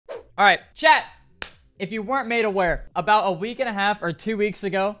All right, chat. If you weren't made aware, about a week and a half or 2 weeks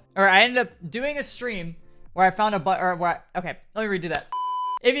ago, or I ended up doing a stream where I found okay, let me redo that.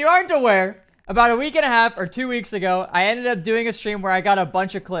 If you aren't aware, about a week and a half or 2 weeks ago, I ended up doing a stream where I got a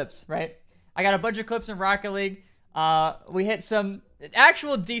bunch of clips, right? I got a bunch of clips in Rocket League. We hit some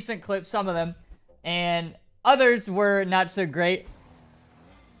actual decent clips, some of them, and others were not so great.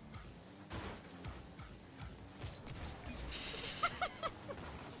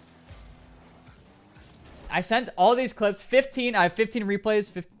 I sent all these clips, 15, I have 15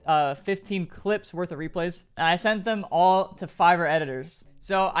 replays, 15 clips worth of replays, and I sent them all to Fiverr editors.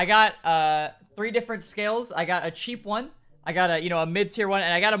 So I got 3 different scales. I got a cheap one, I got a mid-tier one,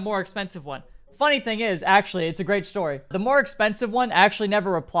 and I got a more expensive one. Funny thing is, actually, it's a great story. The more expensive one actually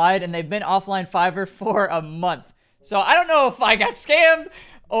never replied, and they've been offline Fiverr for a month. So I don't know if I got scammed,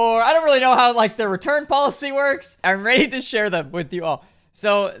 or I don't really know how, like, their return policy works. I'm ready to share them with you all.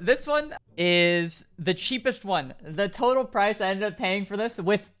 So this one is the cheapest one. The total price I ended up paying for this,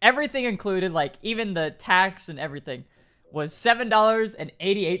 with everything included, like even the tax and everything, was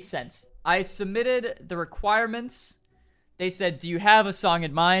 $7.88. I submitted the requirements. They said, do you have a song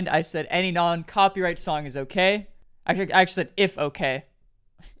in mind? I said, any non-copyright song is okay. I actually said, if okay.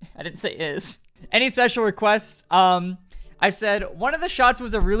 I didn't say is. Any special requests? I said, one of the shots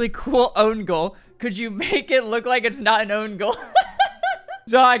was a really cool own goal. Could you make it look like it's not an own goal?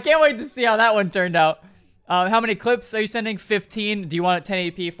 So I can't wait to see how that one turned out. How many clips are you sending? 15. Do you want it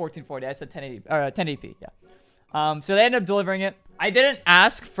 1080p, 1440? I said 1080, or 1080p, yeah. So they ended up delivering it. I didn't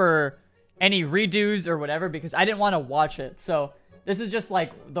ask for any redos or whatever because I didn't want to watch it. So this is just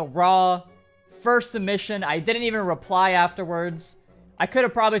like the raw first submission. I didn't even reply afterwards. I could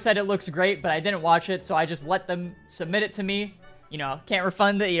have probably said it looks great, but I didn't watch it. So I just let them submit it to me. You know, can't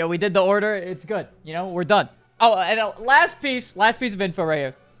refund it. You know, we did the order. It's good. You know, we're done. Oh, and last piece of info right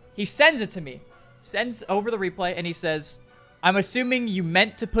here. He sends it to me. Sends over the replay, and he says, I'm assuming you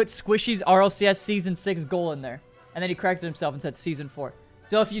meant to put Squishy's RLCS Season 6 goal in there. And then he corrected himself and said Season 4.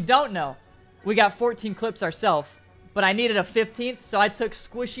 So if you don't know, we got 14 clips ourselves, but I needed a 15th, so I took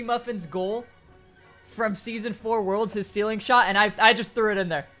Squishy Muffin's goal from Season 4 Worlds, his ceiling shot, and I just threw it in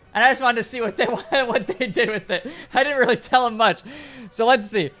there. And I just wanted to see what they did with it. I didn't really tell him much. So let's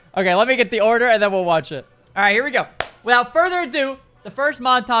see. Okay, let me get the order, and then we'll watch it. All right, here we go. Without further ado, the first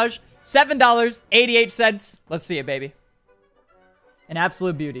montage, $7.88. Let's see it, baby. An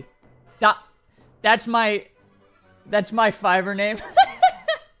absolute beauty. That's my Fiverr name.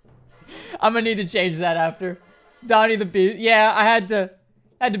 I'm gonna need to change that after. Donnie the Beast. Yeah, I had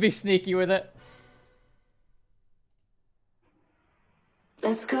to be sneaky with it.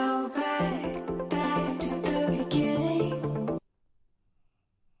 Let's go back to the beginning.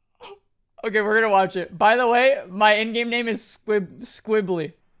 Okay, we're gonna watch it. By the way, my in-game name is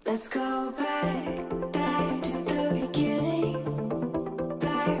Squibbly. Let's go back to the beginning.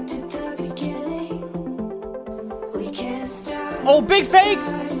 Back to the beginning. We can't start. Oh, big fakes!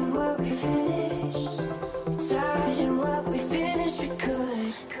 Starting what we finished. Starting what we finished, we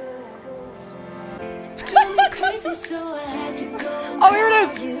could. Drove me crazy, so I had to go. Oh, here it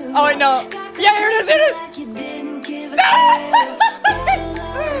is! Oh, I know. Yeah, here it is, here it is! You didn't give a No!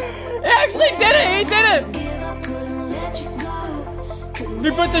 He actually did it! He did it! He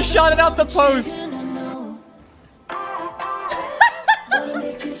put the shot out the post.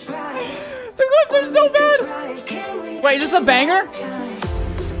 The clips are so bad. Wait, is this a banger?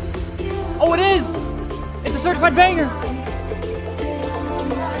 Oh, it is. It's a certified banger.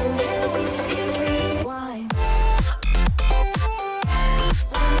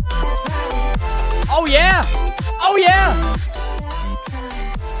 Oh yeah. Oh yeah.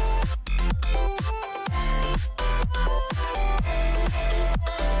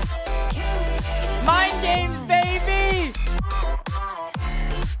 Mind games, baby!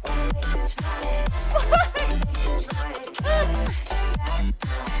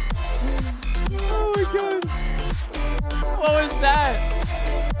 Oh my god. What was that?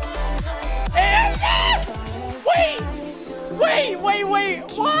 Wait!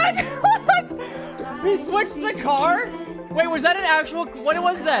 What? He switched the car? Wait, was that an actual... What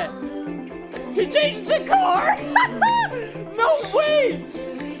was that? He changed the car? No way!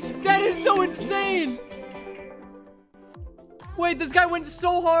 That is so insane! Wait, this guy went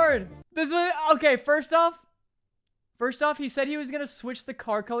so hard. This was... Okay, first off, he said he was gonna switch the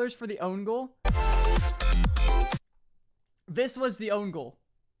car colors for the own goal. This was the own goal.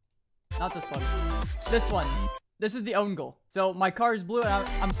 Not this one. This one. This is the own goal. So my car is blue and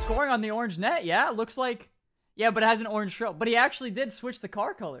I'm scoring on the orange net. Yeah, it looks like... Yeah, but it has an orange trail. But he actually did switch the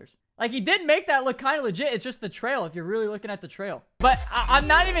car colors. Like, he did make that look kind of legit. It's just the trail, if you're really looking at the trail. But I'm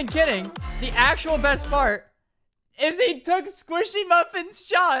not even kidding. The actual best part is he took Squishy Muffin's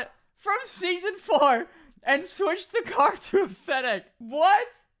shot from season 4 and switched the car to a Fennec. What?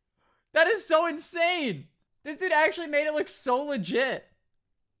 That is so insane. This dude actually made it look so legit.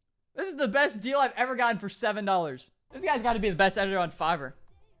 This is the best deal I've ever gotten for $7. This guy's got to be the best editor on Fiverr.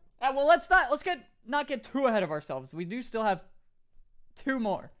 Well, let's not get too ahead of ourselves. We do still have 2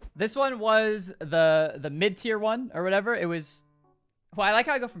 more. This one was the mid-tier one or whatever. It was, well, I like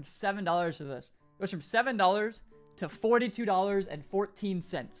how I go from $7 to this. It was from $7 to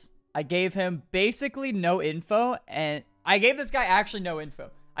 $42.14. I gave him basically no info, and I gave this guy actually no info.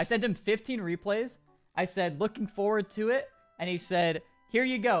 I sent him 15 replays. I said, looking forward to it. And he said, here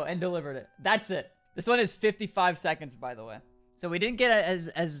you go, and delivered it. That's it. This one is 55 seconds, by the way. So we didn't get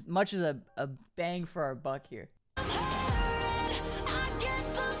as much as a bang for our buck here.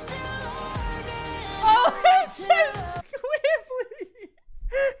 Oh, it says squibbly.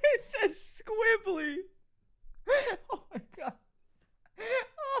 It says squibbly. Oh my god.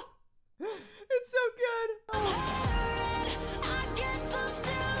 Oh, it's so good. Oh.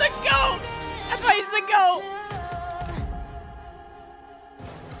 The goat. That's why he's the goat.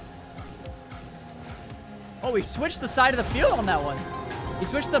 Oh, he switched the side of the field on that one. He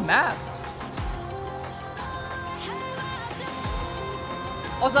switched the map.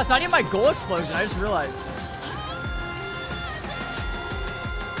 Also, that's not even my goal explosion. I just realized.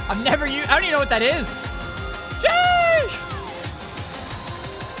 I don't even know what that is. Sheesh!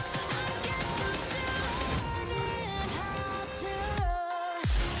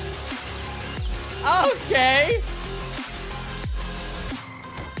 Okay.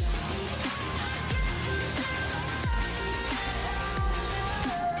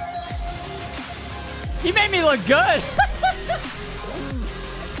 He made me look good.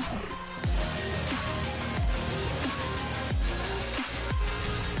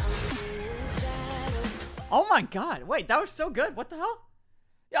 Oh my god. Wait, that was so good. What the hell?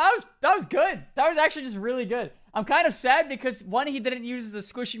 Yeah, that was good. That was actually just really good. I'm kind of sad because, one, he didn't use the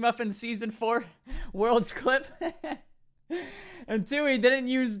Squishy Muffin Season 4 Worlds clip. And 2, he didn't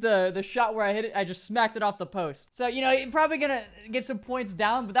use the shot where I hit it. I just smacked it off the post. So, you know, he's probably gonna get some points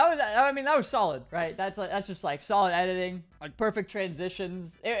down, but that was, I mean, that was solid, right? That's just like solid editing, like perfect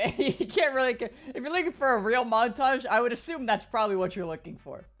transitions. You can't really, if you're looking for a real montage, I would assume that's probably what you're looking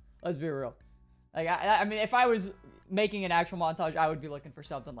for. Let's be real. Like, I mean, if I was making an actual montage, I would be looking for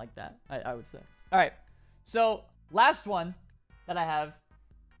something like that, I would say. All right, so last one that I have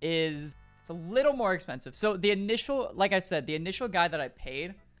is, it's a little more expensive. So the initial, like I said, the initial guy that I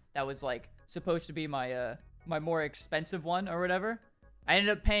paid, that was like supposed to be my my more expensive one or whatever, I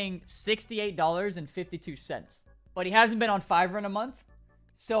ended up paying $68.52. But he hasn't been on Fiverr in a month,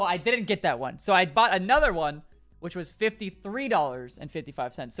 so I didn't get that one. So I bought another one, which was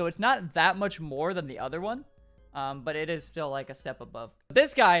 $53.55. So it's not that much more than the other one, but it is still like a step above.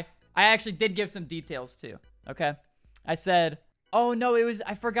 This guy, I actually did give some details to, okay? I said, oh no,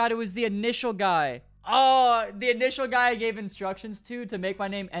 I forgot it was the initial guy. Oh, the initial guy I gave instructions to make my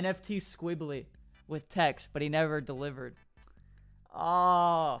name NFT Squibbly with text, but he never delivered.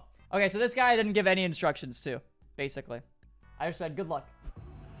 Oh, okay, so this guy I didn't give any instructions to, basically. I just said, good luck.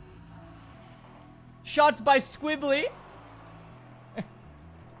 Shots by Squibbly.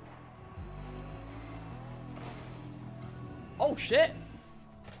 Oh, shit.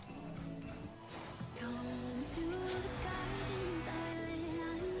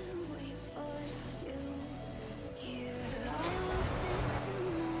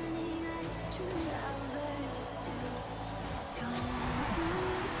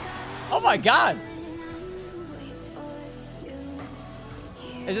 Oh my god.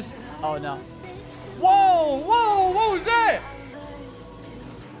 It just, oh no. Whoa, whoa, what was that?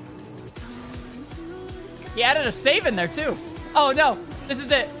 He added a save in there too. Oh no, this is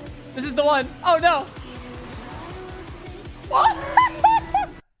it. This is the one. Oh no. What?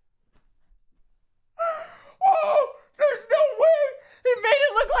 Oh, there's no way. He made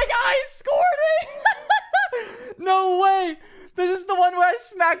it look like I scored it. No way. This is the one where I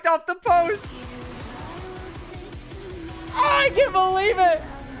smacked off the post. Oh, I can't believe it.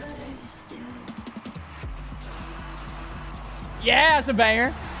 Yeah, it's a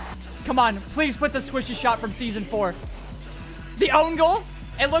banger. Come on, please put the squishy shot from season 4. The own goal.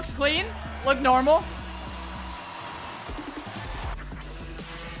 It looks clean. Look normal.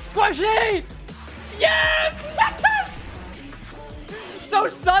 Squishy! Yes! So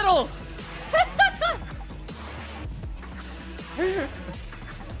subtle.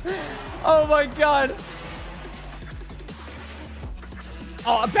 Oh my god.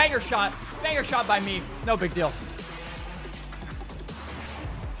 Oh, a banger shot. Banger shot by me. No big deal.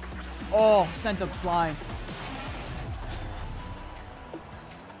 Oh, sent him flying.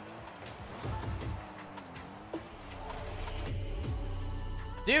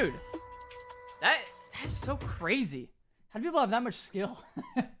 Dude, that's so crazy. How do people have that much skill?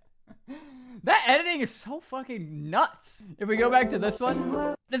 That editing is so fucking nuts. If we go back to this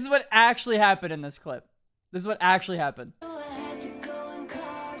one, this is what actually happened in this clip. This is what actually happened.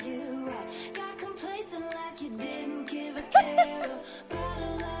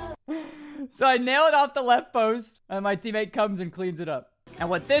 So I nailed off the left post, and my teammate comes and cleans it up. And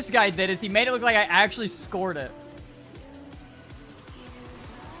what this guy did is he made it look like I actually scored it.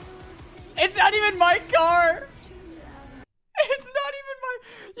 It's not even my car. It's not even my...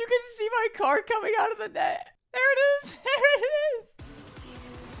 You can see my car coming out of the net. There it is. There it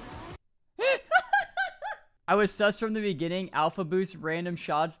is. I was sus from the beginning. Alpha boost, random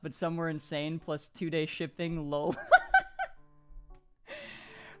shots, but some were insane. Plus 2-day shipping. Lol.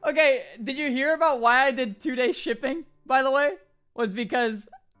 Okay, did you hear about why I did 2-day shipping, by the way? Was because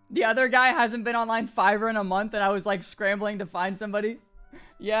the other guy hasn't been online Fiverr in a month, and I was, like, scrambling to find somebody.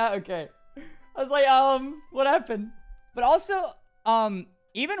 Yeah, okay. I was like, what happened? But also,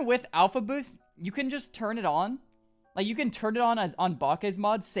 even with Alpha Boost, you can just turn it on. Like, you can turn it on as on Bake's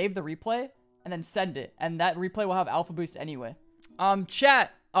mod, save the replay, and then send it. And that replay will have Alpha Boost anyway.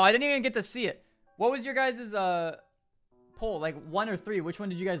 Chat. Oh, I didn't even get to see it. What was your guys' poll? Like, 1 or 3? Which one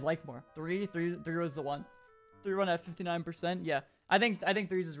did you guys like more? 3 was the one. 3 won at 59%. Yeah. I think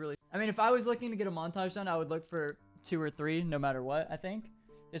 3's is really... I mean, if I was looking to get a montage done, I would look for 2 or 3, no matter what, I think.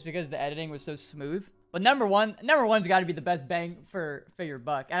 Just because the editing was so smooth. But number one's got to be the best bang for your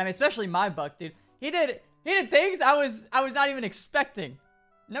buck. And I mean, especially my buck, dude. He did things I was not even expecting.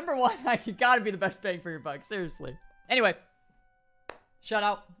 Number 1, like, got to be the best bang for your buck. Seriously. Anyway, shout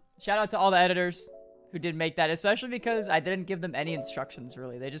out to all the editors who did make that, especially because I didn't give them any instructions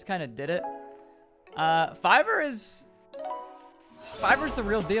really. They just kind of did it. Fiverr's the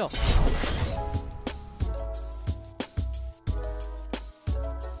real deal.